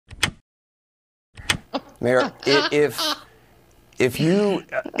Mayor,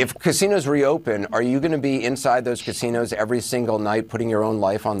 if casinos reopen, are you going to be inside those casinos every single night putting your own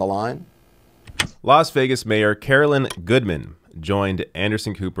life on the line? Las Vegas Mayor Carolyn Goodman joined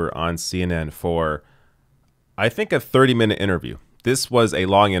Anderson Cooper on CNN for, I think, a 30-minute interview. This was a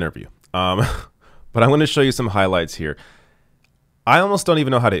long interview, but I'm going to show you some highlights here. I almost don't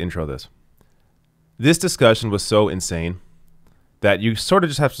even know how to intro this. This discussion was so insane that you sort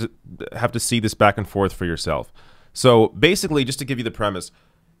of just have to see this back and forth for yourself. So basically, just to give you the premise,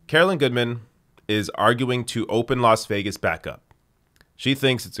 Carolyn Goodman is arguing to open Las Vegas back up. She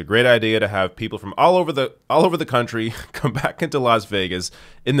thinks it's a great idea to have people from all over the country come back into Las Vegas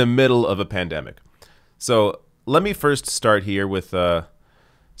in the middle of a pandemic. So let me first start here with so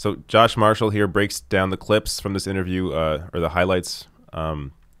Josh Marshall here breaks down the clips from this interview or the highlights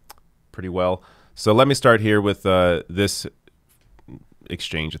pretty well. So let me start here with this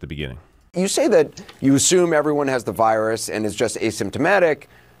exchange at the beginning. You say that you assume everyone has the virus and is just asymptomatic.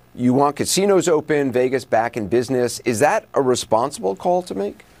 You want casinos open, Vegas back in business. Is that a responsible call to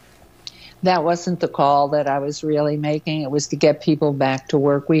make? That wasn't the call that I was really making. It was to get people back to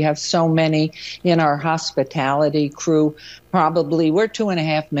work. We have so many in our hospitality crew. Probably we're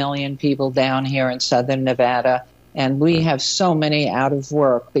 2.5 million people down here in Southern Nevada, and we have so many out of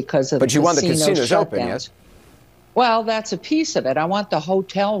work because of But you want the casinos open, yes? Well, that's a piece of it. I want the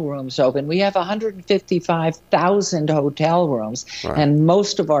hotel rooms open. We have 155,000 hotel rooms, right. And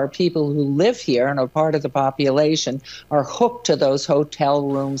most of our people who live here and are part of the population are hooked to those hotel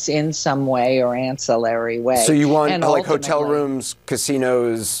rooms in some way or ancillary way. So you want like hotel rooms,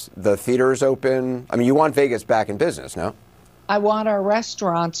 casinos, the theaters open? I mean, you want Vegas back in business, no? I want our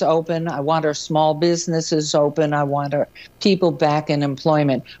restaurants open. I want our small businesses open. I want our people back in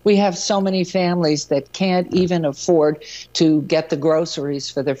employment. We have so many families that can't even afford to get the groceries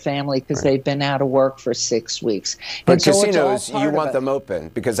for their family because they've been out of work for 6 weeks. But casinos, you want them open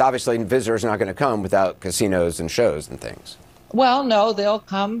because obviously visitors are not going to come without casinos and shows and things. Well, no, they'll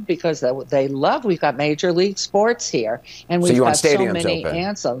come because they love. We've got Major League Sports here, and we've got so many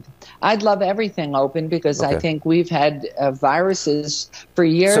ancillary. I'd love everything open because I think we've had viruses for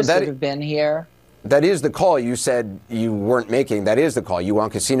years that have been here. That is the call you said you weren't making. That is the call. You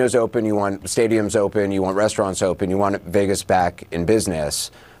want casinos open, you want stadiums open, you want restaurants open, you want Vegas back in business.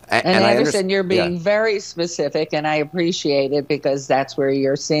 And Anderson, you're being very specific, and I appreciate it because that's where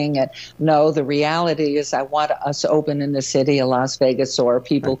you're seeing it. No, the reality is I want us open in the city of Las Vegas so our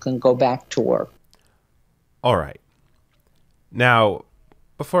people can go back to work. All right. Now,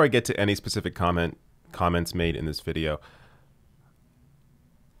 before I get to any specific comments made in this video,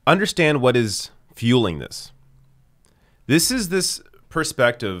 understand what is fueling this. This is this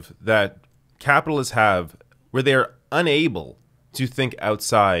perspective that capitalists have where they are unable to think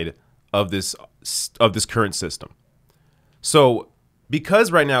outside of this current system. So because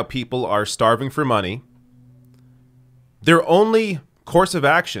right now people are starving for money, their only course of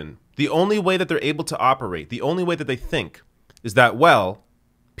action, the only way that they're able to operate, the only way that they think is that, well,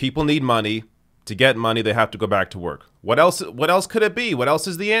 people need money. To get money, they have to go back to work. What else could it be? What else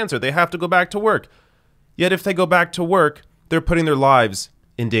is the answer? They have to go back to work. Yet if they go back to work, they're putting their lives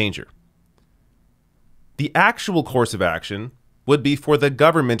in danger. The actual course of action would be for the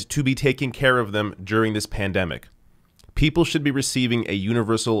government to be taking care of them during this pandemic. People should be receiving a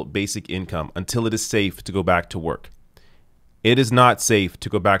universal basic income until it is safe to go back to work. It is not safe to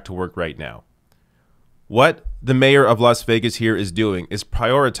go back to work right now. What the mayor of Las Vegas here is doing is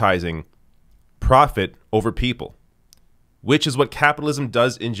prioritizing profit over people, which is what capitalism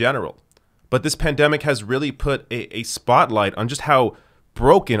does in general. But this pandemic has really put a spotlight on just how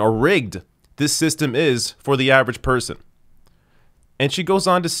broken or rigged this system is for the average person. And she goes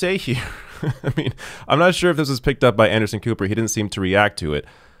on to say here, I mean, I'm not sure if this was picked up by Anderson Cooper. He didn't seem to react to it.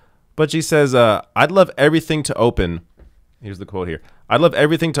 But she says, I'd love everything to open. Here's the quote here. I'd love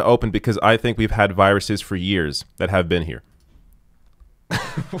everything to open because I think we've had viruses for years that have been here.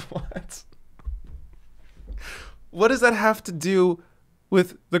 What? What does that have to do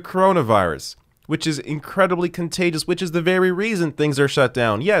with the coronavirus, which is incredibly contagious, which is the very reason things are shut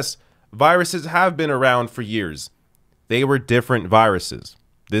down? Yes, viruses have been around for years. They were different viruses.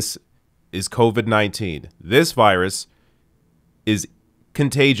 This is COVID-19. This virus is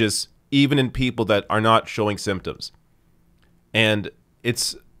contagious even in people that are not showing symptoms. And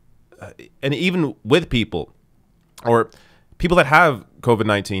even with people or people that have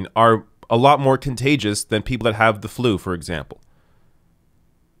COVID-19 are a lot more contagious than people that have the flu, for example.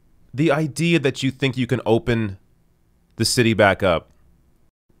 The idea that you think you can open the city back up,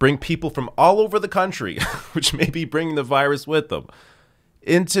 bring people from all over the country, which may be bringing the virus with them,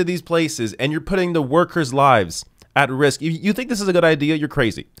 into these places and you're putting the workers' lives at risk. You think this is a good idea? You're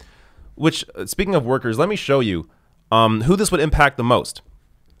crazy. Which, speaking of workers, let me show you who this would impact the most.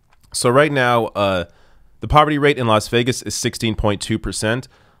 So right now, the poverty rate in Las Vegas is 16.2%.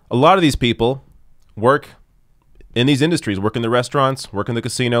 A lot of these people work in these industries, work in the restaurants, work in the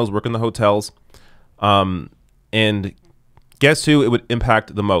casinos, work in the hotels. And guess who it would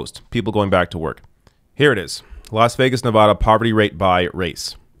impact the most? People going back to work. Here it is. Las Vegas, Nevada, poverty rate by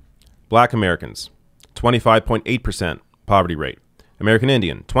race. Black Americans, 25.8% poverty rate. American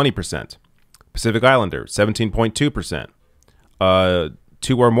Indian, 20%. Pacific Islander, 17.2%.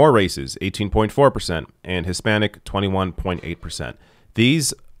 Two or more races, 18.4%. And Hispanic, 21.8%.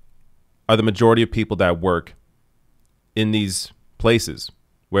 These are the majority of people that work in these places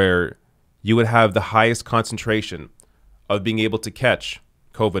where you would have the highest concentration of being able to catch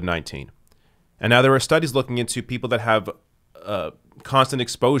COVID-19. And now there are studies looking into people that have constant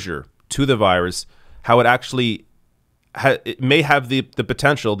exposure to the virus, how it actually it may have the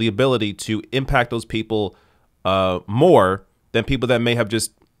potential, the ability to impact those people more than people that may have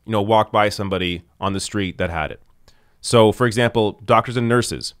just walked by somebody on the street that had it. So, for example, doctors and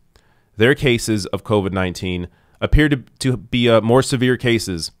nurses, their cases of COVID-19 appear to be more severe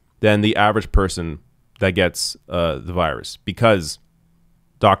cases than the average person that gets the virus, because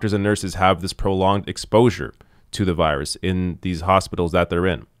doctors and nurses have this prolonged exposure to the virus in these hospitals that they're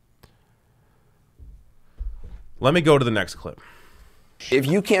in. Let me go to the next clip. If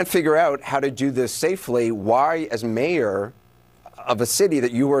you can't figure out how to do this safely, why, as mayor of a city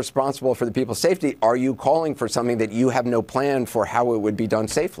that you were responsible for the people's safety, are you calling for something that you have no plan for how it would be done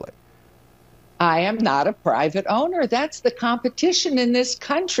safely? I am not a private owner. That's the competition in this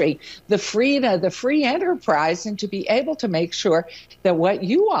country, the free enterprise, and to be able to make sure that what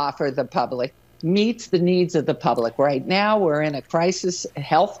you offer the public meets the needs of the public. Right now, we're in a crisis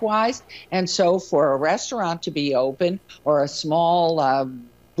health-wise, and so for a restaurant to be open or a small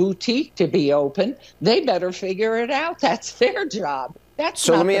boutique to be open, they better figure it out. That's their job. That's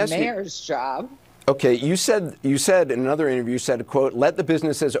not the mayor's job. Okay, you said in another interview, you said, quote, let the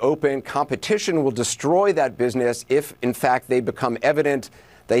businesses open. Competition will destroy that business if, in fact, they become evident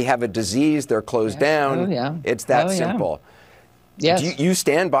they have a disease, they're closed down. Oh, yeah. It's that simple. Yes. Do you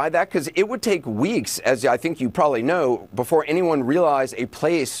stand by that? Because it would take weeks, as I think you probably know, before anyone realized a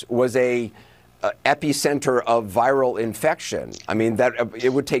place was a epicenter of viral infection. I mean, that it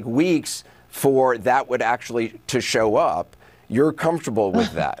would take weeks for that would actually to show up. You're comfortable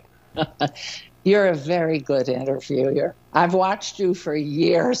with that? You're a very good interviewer. I've watched you for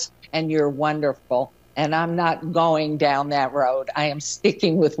years, and you're wonderful. And I'm not going down that road. I am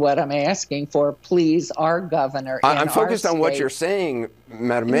sticking with what I'm asking for. Please, our governor. I'm focused on what you're saying,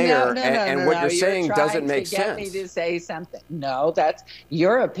 Madam Mayor, and what you're saying doesn't make sense. Get me to say something. No, that's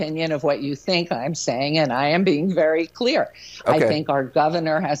your opinion of what you think I'm saying, and I am being very clear. Okay. I think our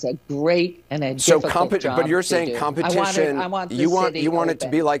governor has a great and a difficult job. But you're saying competition. I want you want it to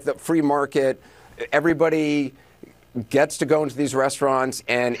be like the free market. Everybody gets to go into these restaurants,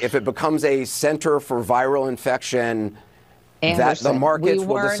 and if it becomes a center for viral infection, Anderson, that the markets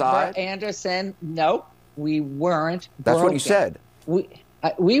will decide? Anderson, nope, we weren't That's broken. What you said.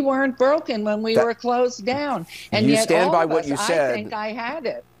 We weren't broken when we were closed down. And you yet stand by all what of you us, said. I think I had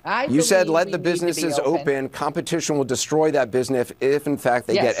it. You said let the businesses open. Competition will destroy that business if, in fact,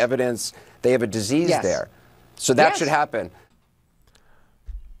 they get evidence they have a disease there. So that should happen.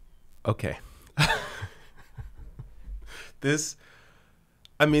 Okay. This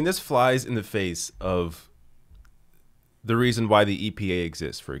flies in the face of the reason why the EPA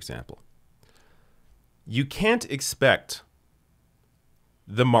exists, for example. You can't expect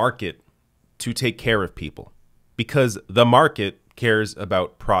the market to take care of people because the market cares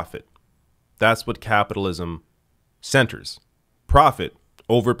about profit. That's what capitalism centers. Profit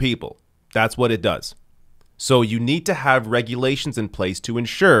over people. That's what it does. So you need to have regulations in place to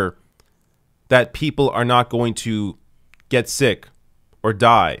ensure that people are not going to get sick or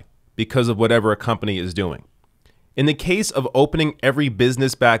die because of whatever a company is doing. In the case of opening every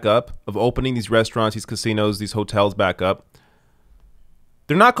business back up, of opening these restaurants, these casinos, these hotels back up,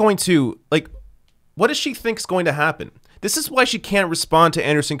 they're not going to, what does she think is going to happen? This is why she can't respond to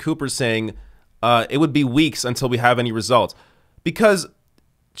Anderson Cooper saying it would be weeks until we have any results, because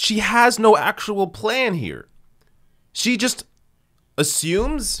she has no actual plan here. She just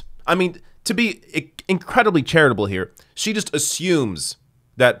assumes, to be incredibly charitable here, she just assumes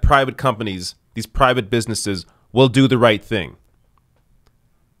that private companies, these private businesses, will do the right thing.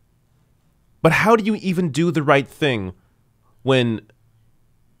 But how do you even do the right thing when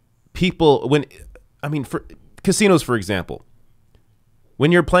for casinos, for example,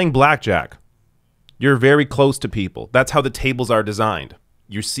 When you're playing blackjack, you're very close to people. That's how the tables are designed.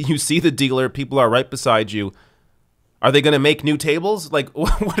 You see the dealer, people are right beside you. Are they going to make new tables? Like,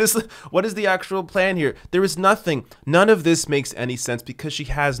 what is the actual plan here? There is nothing. None of this makes any sense because she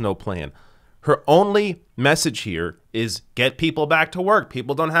has no plan. Her only message here is get people back to work.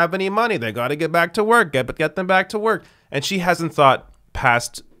 People don't have any money. They got to get back to work. Get them back to work. And she hasn't thought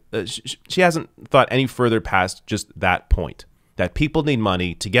past. She hasn't thought any further past just that point. That people need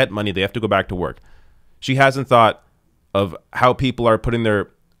money. To get money, they have to go back to work. She hasn't thought of how people are putting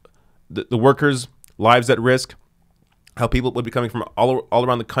the workers' lives at risk. How people would be coming from all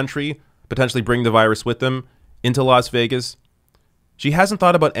around the country, potentially bring the virus with them into Las Vegas. She hasn't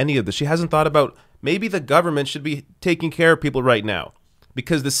thought about any of this. She hasn't thought about maybe the government should be taking care of people right now,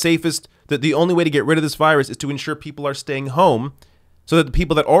 because the only way to get rid of this virus is to ensure people are staying home, so that the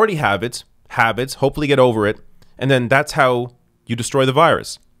people that already have it, hopefully get over it, and then that's how you destroy the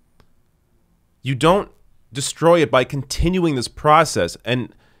virus. You don't destroy it by continuing this process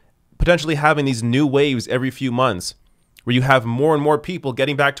and potentially having these new waves every few months, where you have more and more people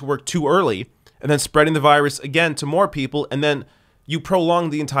getting back to work too early and then spreading the virus again to more people, and then you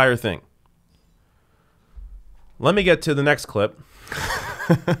prolong the entire thing. Let me get to the next clip.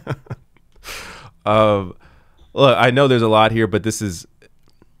 Look, I know there's a lot here, but there's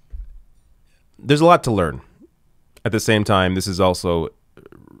a lot to learn. At the same time, this is also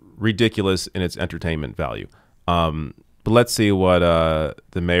ridiculous in its entertainment value. But let's see what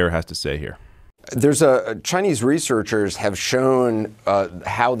the mayor has to say here. There's Chinese researchers have shown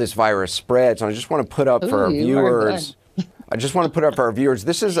how this virus spreads. And I just want to put up for our viewers.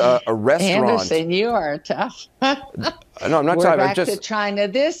 This is a restaurant. Anderson, you are tough. No, I'm not We're talking back about to China.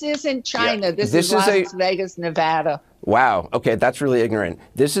 This isn't China. Yeah, this is Las Vegas, Nevada. Wow. Okay, that's really ignorant.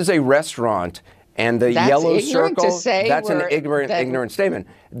 This is a restaurant, and the yellow circle. That's an ignorant statement.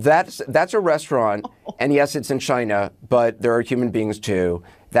 That's a restaurant, and yes, it's in China, but there are human beings too.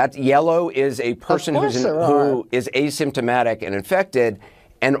 That yellow is a person who is asymptomatic and infected,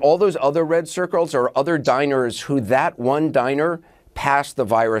 and all those other red circles are other diners who that one diner passed the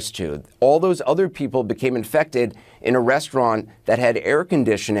virus to. All those other people became infected in a restaurant that had air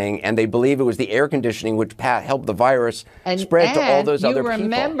conditioning, and they believe it was the air conditioning which helped the virus spread to all those other people. You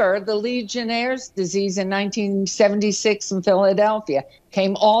remember the Legionnaire's disease in 1976 in Philadelphia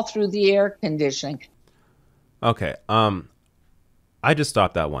came all through the air conditioning. Okay, I just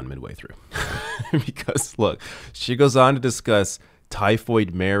stopped that one midway through because look, she goes on to discuss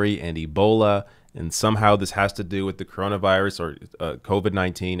Typhoid Mary and Ebola, and somehow this has to do with the coronavirus or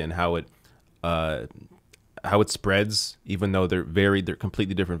COVID-19 and how it spreads, even though they're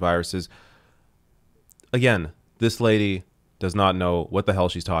completely different viruses. Again, this lady does not know what the hell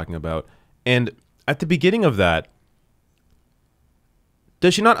she's talking about. And at the beginning of that,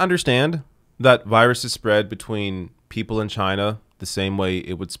 does she not understand that viruses spread between people in China the same way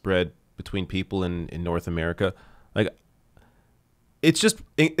it would spread between people in North America? Like,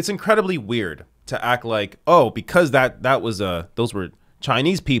 it's incredibly weird to act like, oh, because those were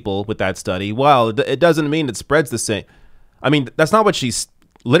Chinese people with that study. Well, it doesn't mean it spreads the same. I mean, that's not what she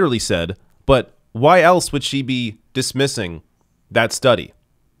literally said, but why else would she be dismissing that study?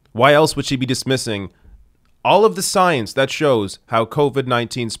 Why else would she be dismissing all of the science that shows how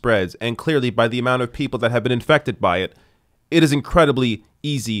COVID-19 spreads? And clearly, by the amount of people that have been infected by it, it is incredibly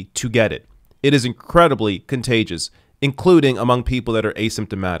easy to get it. It is incredibly contagious, including among people that are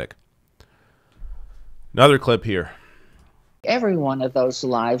asymptomatic. Another clip here. Every one of those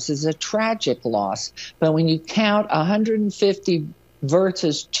lives is a tragic loss. But when you count 150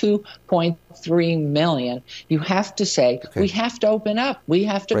 versus 2.3 million, you have to say, we have to open up. We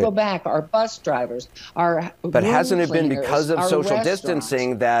have to go back. Our bus drivers, our But hasn't it been cleaners, because of social restaurants.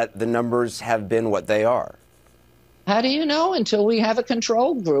 distancing that the numbers have been what they are? How do you know until we have a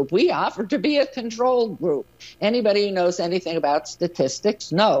control group? We offer to be a control group. Anybody who knows anything about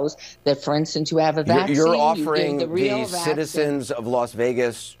statistics knows that, for instance, you have a vaccine. You're offering the citizens of Las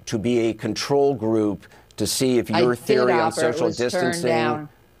Vegas to be a control group to see if your theory on social distancing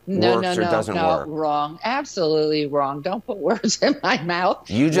works or doesn't work. Wrong. Absolutely wrong. Don't put words in my mouth.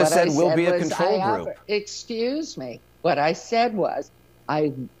 You just said we'll be a control group. Excuse me. What I said was,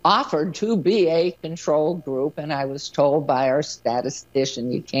 I offered to be a control group, and I was told by our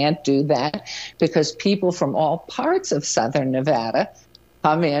statistician, you can't do that because people from all parts of southern Nevada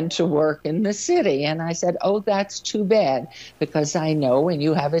come in to work in the city. And I said, oh, that's too bad, because I know when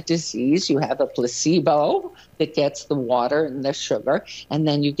you have a disease, you have a placebo that gets the water and the sugar, and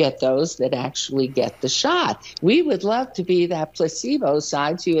then you get those that actually get the shot. We would love to be that placebo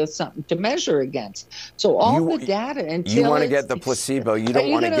side so you have something to measure against. So all the data until you want to get the placebo, you don't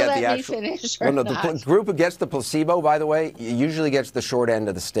want to get the actual. Well, no, the group who gets the placebo, by the way, usually gets the short end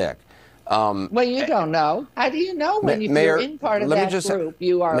of the stick. Well, you don't know. How do you know when you're in part of that group?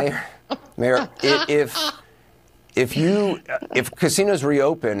 You are. Mayor, if casinos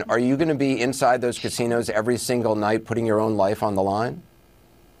reopen, are you going to be inside those casinos every single night, putting your own life on the line?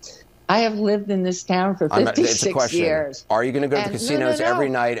 I have lived in this town for 56 years. Are you going to go to the casinos every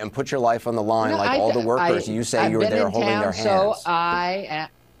night and put your life on the line like all the workers you say you were there holding their hands? So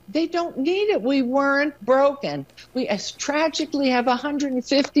they don't need it. We weren't broken. We tragically have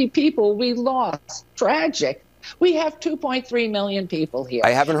 150 people we lost. Tragic. We have 2.3 million people here. I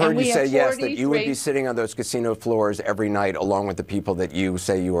haven't heard you say yes, that you would be sitting on those casino floors every night along with the people that you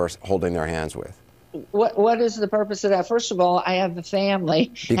say you are holding their hands with. What is the purpose of that? First of all, I have a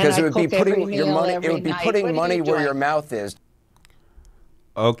family. Because and it would be putting your money. It would be night. putting money where your mouth is.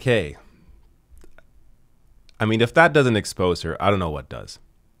 Okay. I mean, if that doesn't expose her, I don't know what does.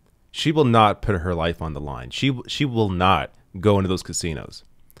 She will not put her life on the line. She will not go into those casinos.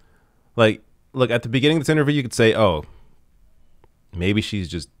 Like, look, at the beginning of this interview, you could say, oh, maybe she's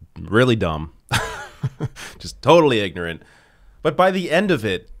just really dumb, just totally ignorant. But by the end of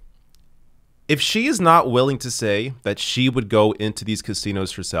it, if she is not willing to say that she would go into these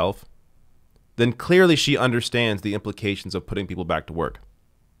casinos herself, then clearly she understands the implications of putting people back to work.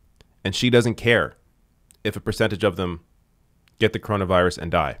 And she doesn't care if a percentage of them get the coronavirus and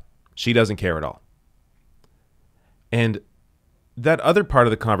die. She doesn't care at all. And that other part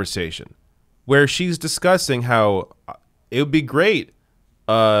of the conversation where she's discussing how it would be great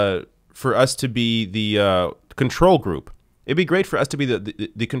for us to be the control group. It'd be great for us to be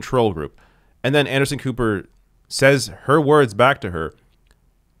the control group. And then Anderson Cooper says her words back to her,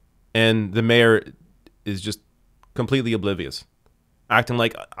 and the mayor is just completely oblivious, acting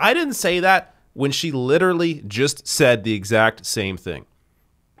like, I didn't say that, when she literally just said the exact same thing.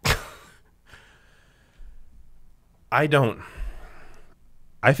 I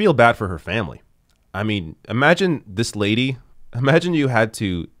feel bad for her family. I mean, imagine this lady. Imagine you had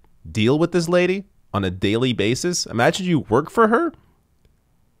to deal with this lady on a daily basis. Imagine you work for her.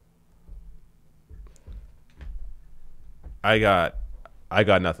 I got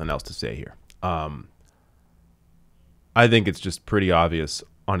nothing else to say here. I think it's just pretty obvious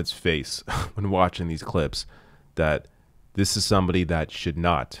on its face when watching these clips that this is somebody that should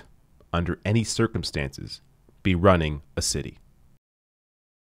not, under any circumstances, be running a city.